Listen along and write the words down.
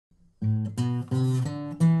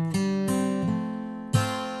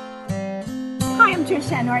Hi, I'm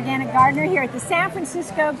Tricia, an organic gardener here at the San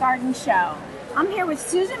Francisco Garden Show. I'm here with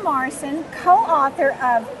Susan Morrison, co-author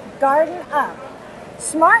of Garden Up,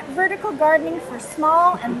 Smart Vertical Gardening for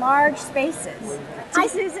Small and Large Spaces. Hi,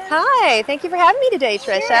 Susan. Hi, thank you for having me today,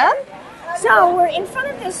 Tricia. Sure. So we're in front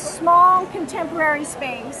of this small contemporary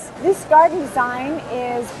space. This garden design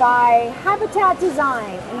is by Habitat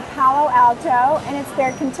Design in Palo Alto, and it's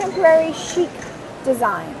their contemporary chic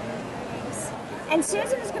design. And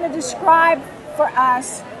Susan is going to describe for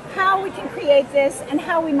us how we can create this and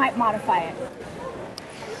how we might modify it.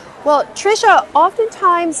 Well, Tricia,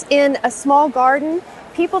 oftentimes in a small garden,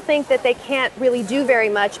 people think that they can't really do very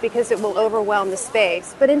much because it will overwhelm the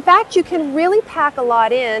space. But in fact, you can really pack a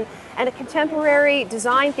lot in, and a contemporary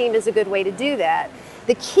design theme is a good way to do that.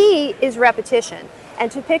 The key is repetition, and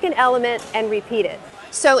to pick an element and repeat it.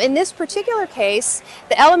 So in this particular case,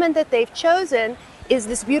 the element that they've chosen is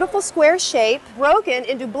this beautiful square shape broken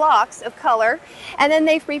into blocks of color, and then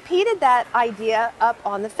they've repeated that idea up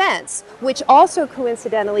on the fence, which also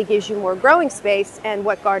coincidentally gives you more growing space, and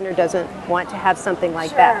what gardener doesn't want to have something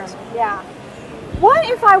like that? Yeah. What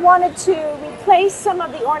if I wanted to replace some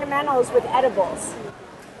of the ornamentals with edibles?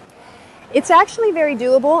 It's actually very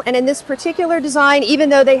doable, and in this particular design, even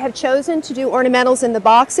though they have chosen to do ornamentals in the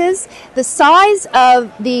boxes, the size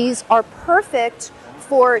of these are perfect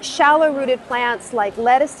for shallow-rooted plants like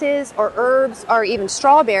lettuces or herbs or even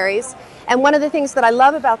strawberries. And one of the things that I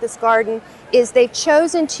love about this garden is they've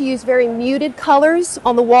chosen to use very muted colors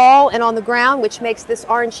on the wall and on the ground, which makes this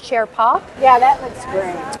orange chair pop. Yeah, that looks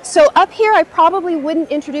great. So up here, I probably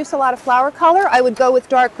wouldn't introduce a lot of flower color. I would go with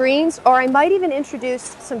dark greens, or I might even introduce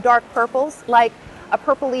some dark purples, like a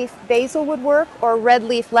purple leaf basil would work, or red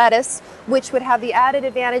leaf lettuce, which would have the added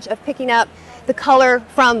advantage of picking up the color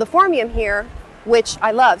from the phormium here, which I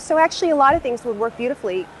love. So actually a lot of things would work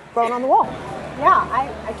beautifully grown on the wall. Yeah,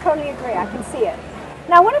 I totally agree. I can see it.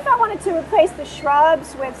 Now, what if I wanted to replace the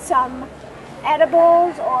shrubs with some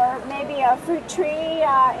edibles or maybe a fruit tree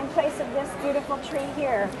in place of this beautiful tree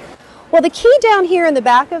here? Well, the key down here in the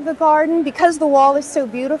back of the garden, because the wall is so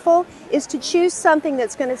beautiful, is to choose something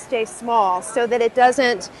that's going to stay small so that it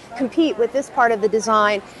doesn't compete with this part of the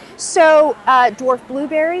design. So dwarf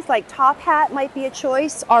blueberries like top hat might be a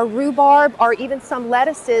choice, or rhubarb, or even some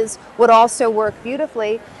lettuces would also work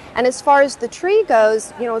beautifully. And as far as the tree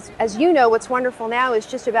goes, you know, as you know, what's wonderful now is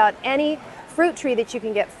just about any fruit tree that you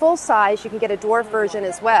can get full size, you can get a dwarf version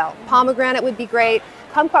as well. Pomegranate would be great,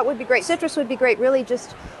 kumquat would be great, citrus would be great, really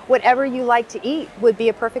just whatever you like to eat would be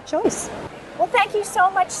a perfect choice. Well, thank you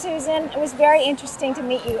so much, Susan. It was very interesting to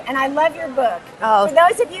meet you, and I love your book. Oh. For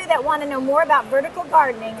those of you that want to know more about vertical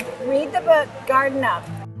gardening, read the book Garden Up.